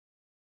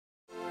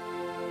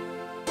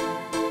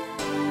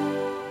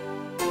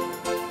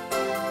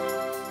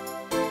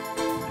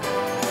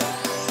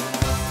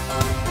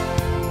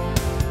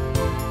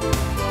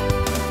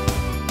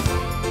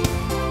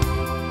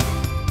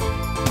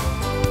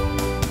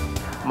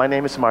My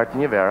name is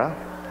Nyevera.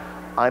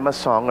 I'm a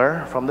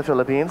songer from the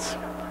Philippines,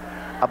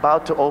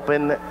 about to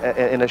open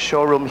in a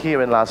showroom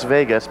here in Las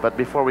Vegas. But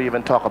before we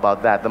even talk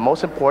about that, the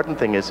most important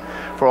thing is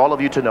for all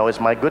of you to know is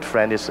my good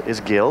friend is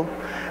Gil,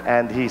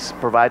 and he's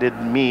provided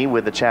me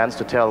with the chance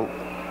to tell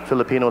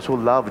Filipinos who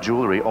love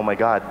jewelry, oh my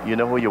God, you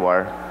know who you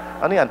are.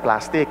 Ano yan?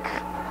 Plastic.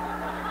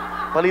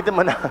 Palitin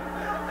mo na.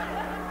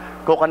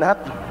 Coconut?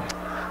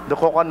 The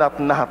coconut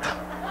nut.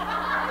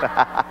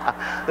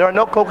 There are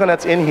no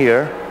coconuts in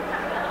here,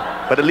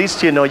 but at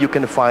least you know you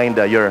can find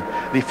the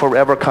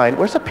forever kind.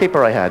 Where's the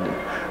paper I had?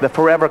 The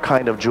forever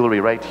kind of jewelry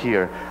right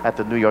here at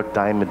the New York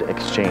Diamond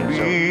Exchange.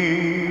 So.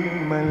 Be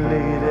my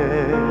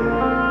lady,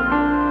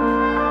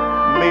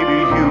 maybe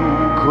you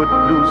could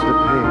lose the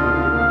pain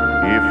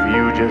if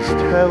you just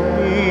tell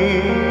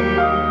me.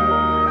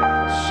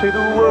 Say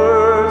the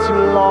words you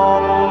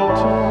long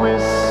to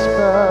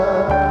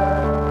whisper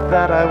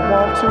that I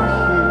want to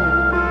hear.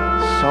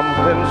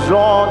 Something's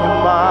on your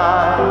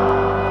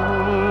mind.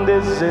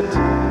 Is it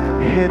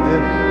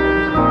hidden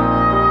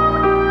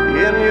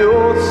in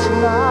your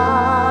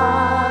smile?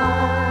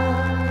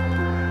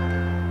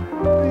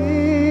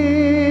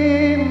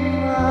 Be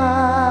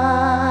mine.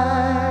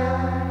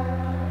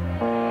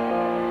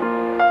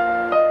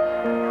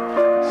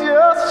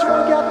 Just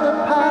forget the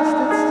past,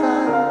 it's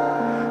time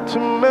to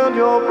mend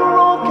your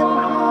broken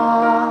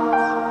heart.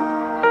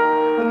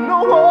 No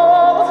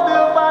walls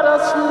divide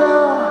us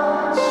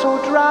now, so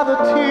dry the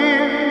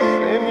tears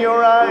in your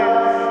eyes.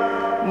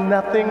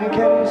 Nothing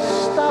can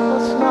stop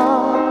us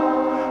now.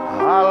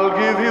 I'll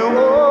give you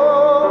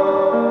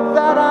all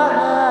that I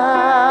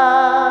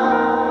have.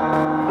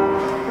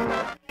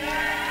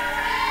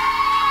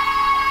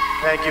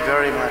 Thank you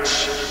very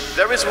much.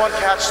 There is one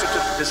catch to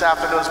this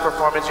afternoon's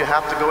performance. You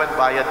have to go and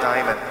buy a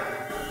diamond.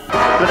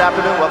 Good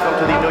afternoon. Welcome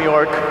to the New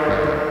York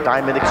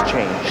Diamond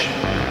Exchange.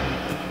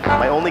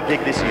 My only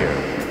gig this year.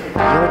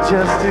 You're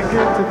just too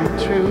good to be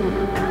true.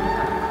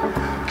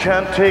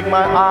 Can't take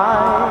my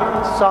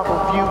eyes off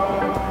of you.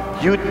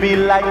 You'd be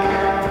like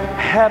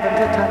heaven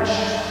to touch.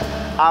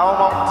 I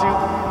want to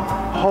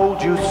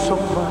hold you so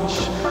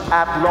much.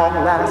 At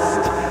long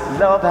last,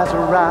 love has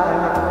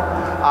arrived.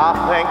 I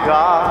thank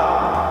God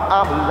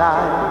I'm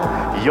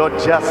alive. You're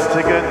just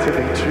too good to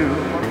be true.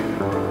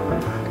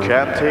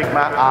 Can't take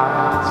my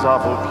eyes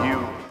off of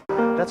you.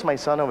 That's my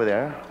son over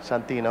there,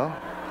 Santino.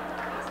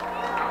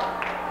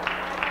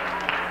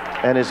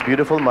 And his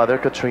beautiful mother,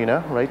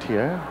 Katrina, right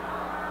here.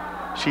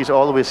 She's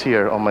always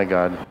here, oh my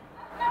God.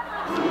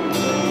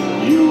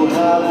 You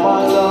have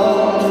my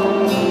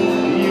love,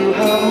 you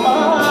have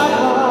my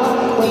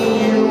heart. When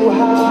you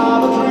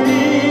have a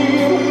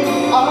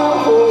dream, I'll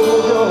hold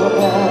your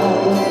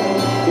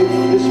hand. If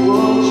this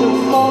world should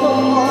fall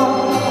apart,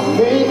 I'll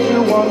make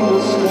you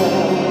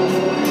understand.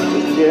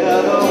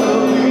 Together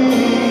we'll be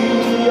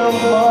your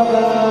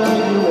mother,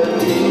 you and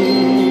me.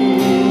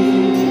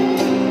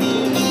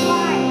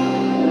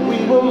 We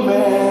were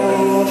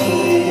meant to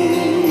be.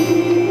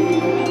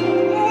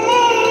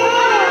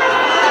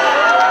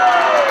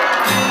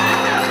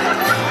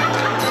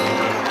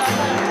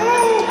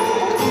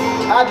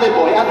 Adlib,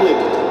 boy, adlib.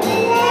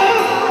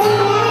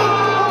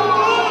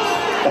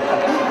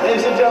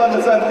 Ladies and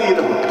gentlemen,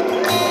 Santino.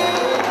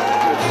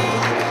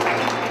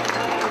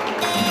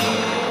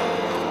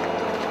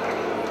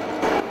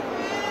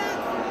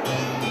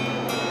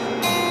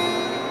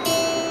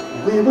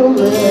 We were meant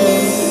to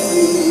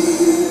be.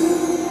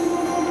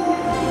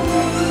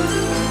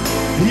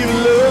 You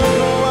look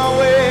my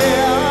way,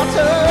 I'll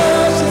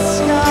touch the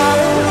sky.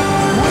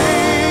 We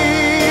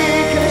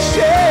can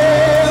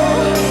share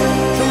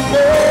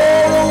tomorrow.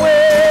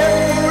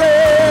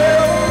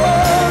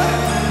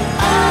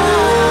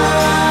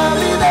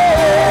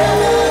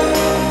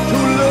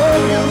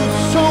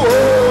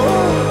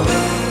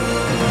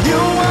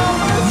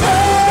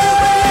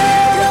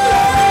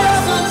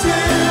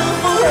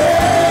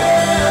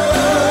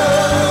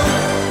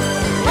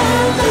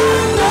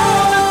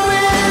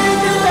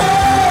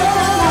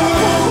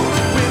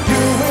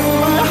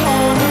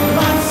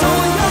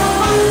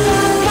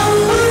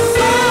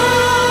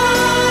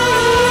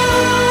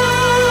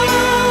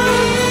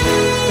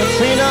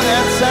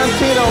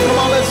 Santino, come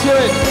on, let's hear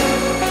it.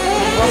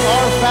 From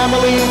our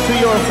family to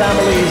your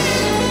families,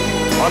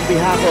 on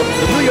behalf of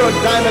the New York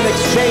Diamond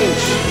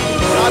Exchange,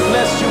 God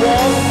bless you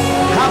all.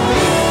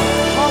 Happy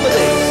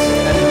holidays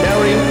and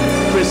Merry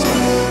Christmas.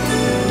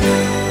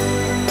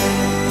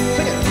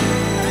 Sing it.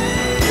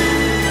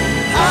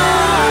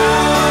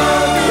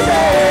 I'll be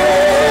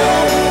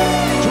there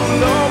to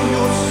love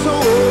you so.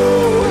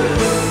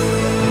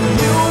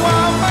 You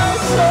are my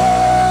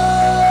soul.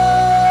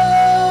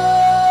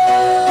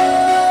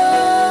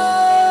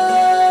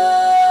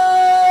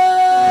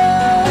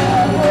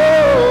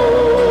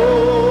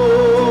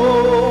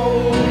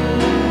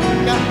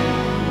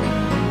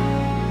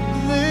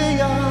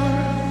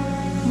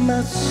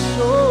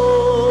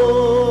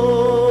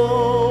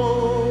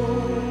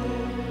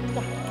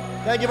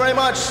 Thank you very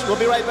much. We'll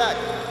be right back.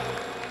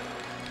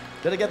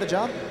 Did I get the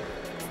job?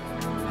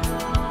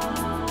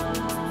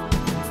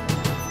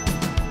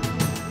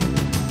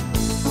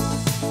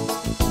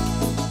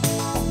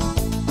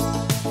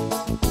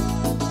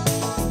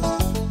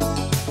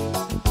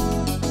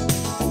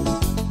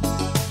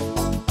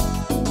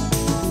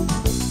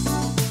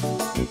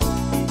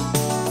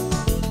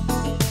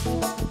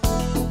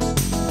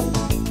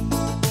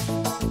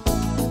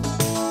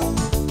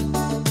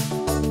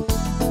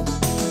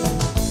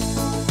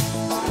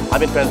 I've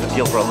been friends with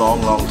Gil for a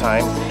long, long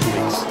time, 2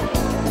 weeks.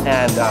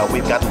 And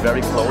we've gotten very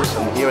close,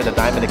 and here at the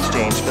Diamond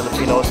Exchange,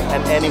 Filipinos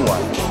and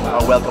anyone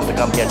are welcome to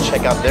come here and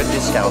check out their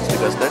discounts,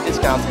 because their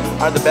discounts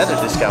are the better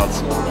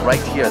discounts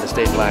right here at the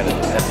state line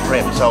at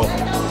Prim. So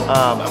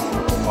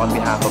on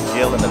behalf of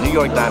Gil and the New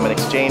York Diamond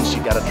Exchange,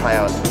 you got to try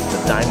out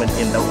the Diamond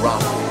in the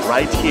Rough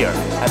right here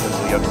at the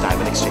New York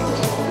Diamond Exchange.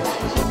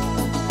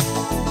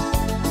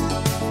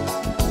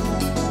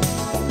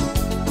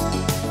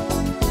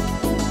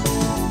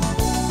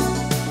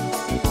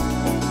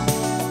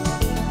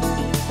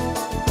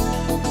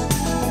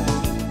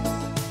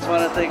 I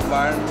want to thank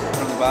Martin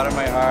from the bottom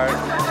of my heart,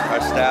 our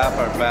staff,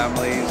 our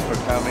families for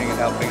coming and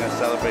helping us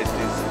celebrate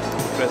these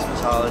Christmas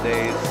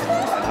holidays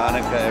and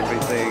Hanukkah,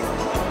 everything.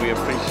 We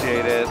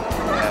appreciate it,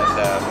 and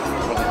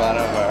from the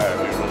bottom of our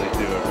heart, we really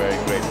do. We're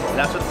very grateful.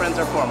 That's what friends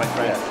are for, my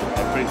friend.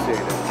 I appreciate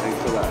it.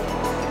 Thanks a lot.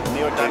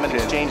 New York Diamond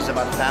Exchange is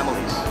about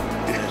families.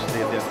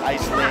 There's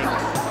Iceland,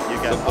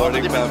 you got all the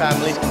Supporting different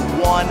families in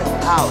one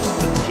house.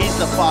 He's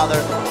the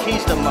father,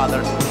 he's the mother,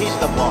 he's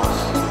the boss.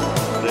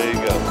 There you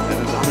go.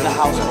 I'm the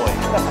houseboy.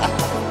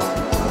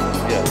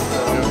 Yeah,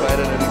 you're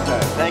invited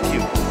anytime. Thank you.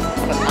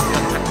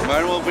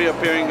 Martin will be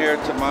appearing here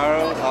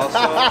tomorrow also.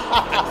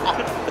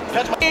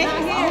 Okay.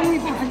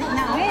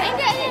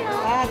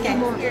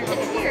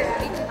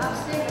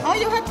 Oh,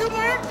 you have 2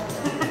 more?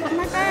 Oh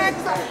my God.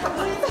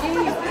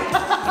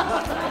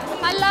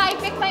 I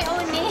picked my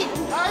own name.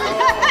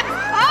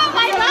 Oh,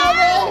 my God!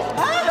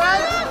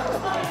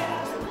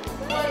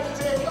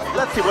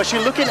 Let's see, was she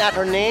looking at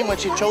her name when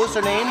she chose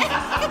her name?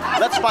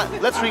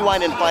 Let's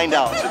rewind and find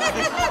out.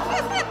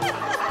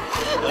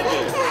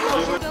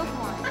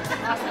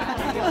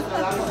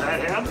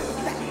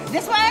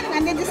 This one,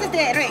 and then this is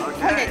the ring.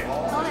 Okay.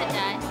 Hold it,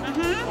 Dad.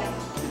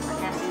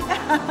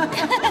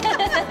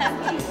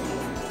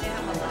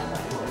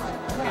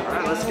 All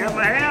right, let's get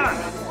my hand.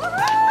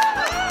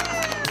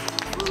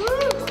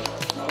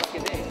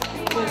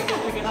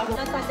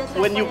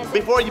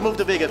 Before you moved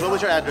to Vegas, what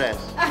was your address?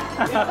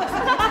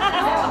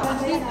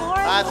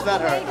 That's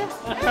not her.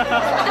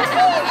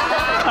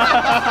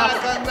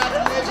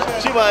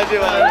 She was.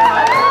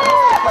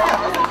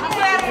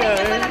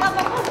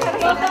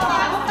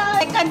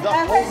 I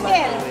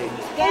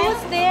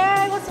was there.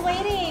 I was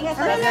waiting.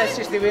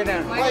 She's the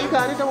winner. Well, you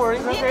got it, don't worry.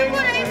 Okay,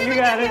 you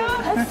got it.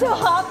 I'm so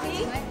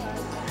happy.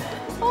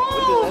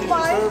 Oh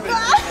my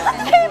God!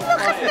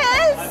 Look at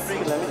this!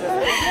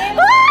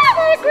 Oh,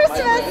 Merry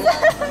Christmas!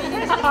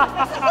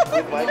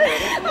 Oh my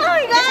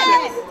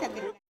God!